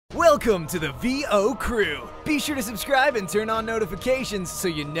Welcome to the VO crew. Be sure to subscribe and turn on notifications so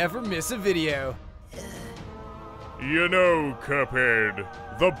you never miss a video. You know, Cuphead,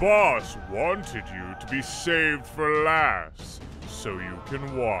 the boss wanted you to be saved for last, so you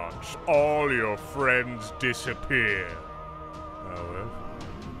can watch all your friends disappear. However,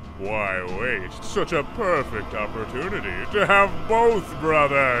 why waste such a perfect opportunity to have both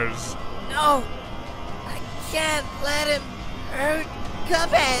brothers? No! I can't let him hurt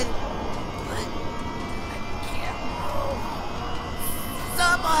Cuphead! But I can't move.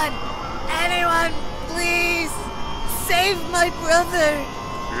 Someone! Anyone, please! Save my brother!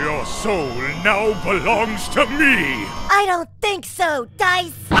 Your soul now belongs to me! I don't think so,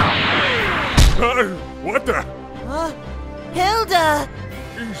 Dice! What the? Hilda!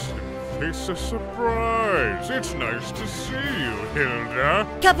 Isn't this a surprise? It's nice to see you, Hilda.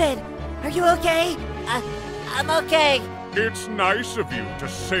 Cuphead, are you okay? I'm okay. It's nice of you to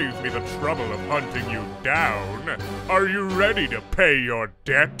save me the trouble of hunting you down. Are you ready to pay your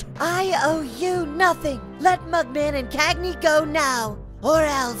debt? I owe you nothing. Let Mugman and Cagney go now, or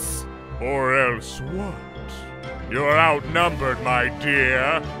else. Or else what? You're outnumbered, my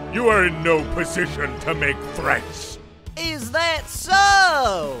dear. You are in no position to make threats. Is that so?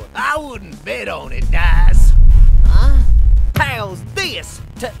 I wouldn't bet on it, Dice. Huh? How's this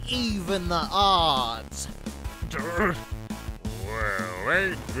to even the odds? Well,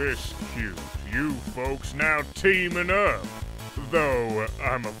 ain't this cute? You folks now teaming up. Though,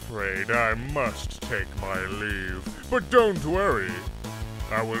 I'm afraid I must take my leave. But don't worry.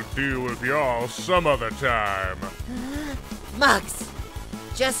 I will deal with y'all some other time. Mugs,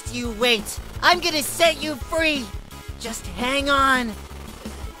 just you wait. I'm gonna set you free. Just hang on.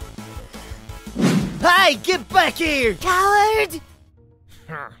 Hey, get back here! Coward!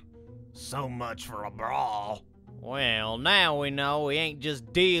 So much for a brawl. Well, now we know we ain't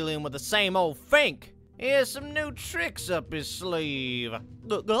just dealing with the same old Fink. He has some new tricks up his sleeve.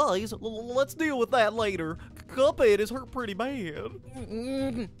 Guys, let's deal with that later. Cuphead is hurt pretty bad.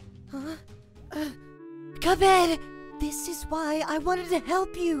 Cuphead, this is why I wanted to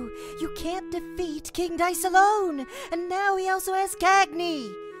help you. You can't defeat King Dice alone. And now he also has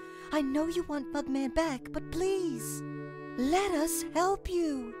Cagney. I know you want Mugman back, but please, let us help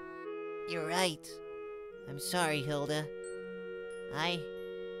you. You're right. I'm sorry, Hilda. I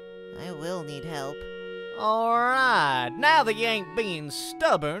will need help. Alright, now that you ain't being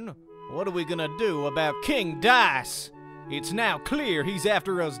stubborn, what are we gonna do about King Dice? It's now clear he's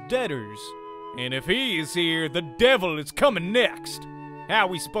after us debtors. And if he is here, the devil is coming next. How are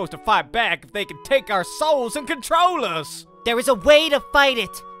we supposed to fight back if they can take our souls and control us? There is a way to fight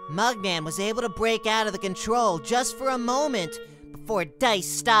it. Mugman was able to break out of the control just for a moment before Dice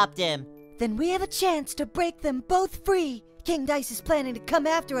stopped him. Then we have a chance to break them both free. King Dice is planning to come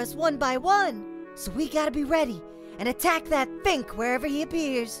after us one by one. So we gotta be ready and attack that Fink wherever he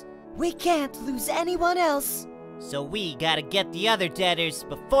appears. We can't lose anyone else. So we gotta get the other debtors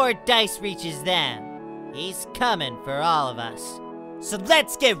before Dice reaches them. He's coming for all of us. So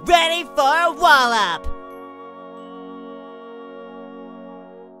let's get ready for a wallop!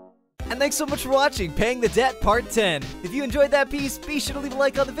 And thanks so much for watching Paying the Debt Part 10. If you enjoyed that piece, be sure to leave a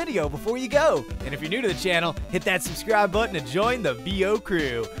like on the video before you go. And if you're new to the channel, hit that subscribe button to join the VO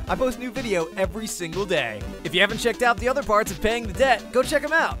crew. I post a new video every single day. If you haven't checked out the other parts of Paying the Debt, go check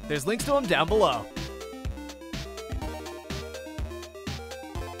them out. There's links to them down below.